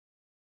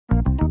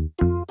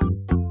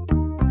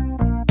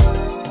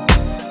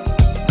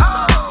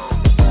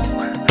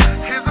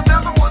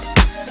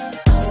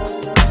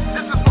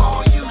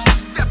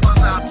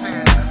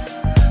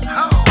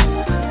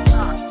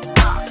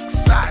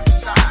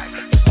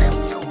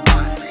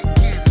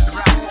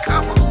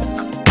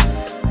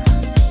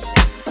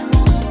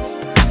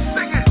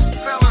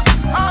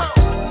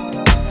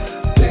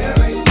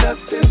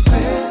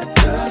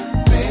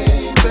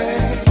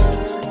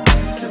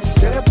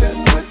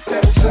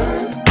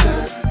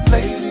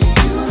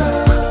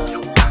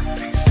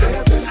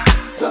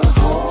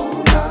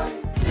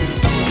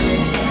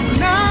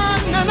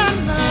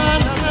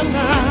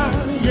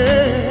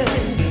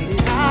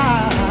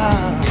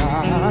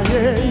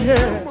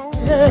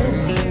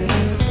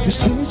You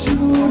since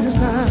you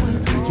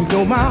design, you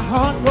know my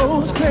heart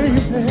goes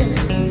crazy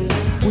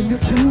when your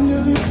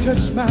fingers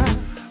touch mine.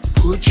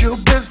 Put your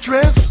best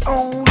dress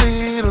on,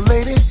 little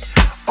lady.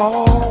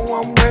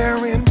 Oh, I'm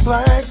wearing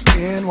black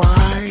and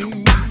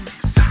white.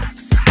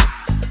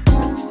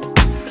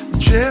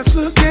 Just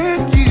look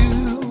at you.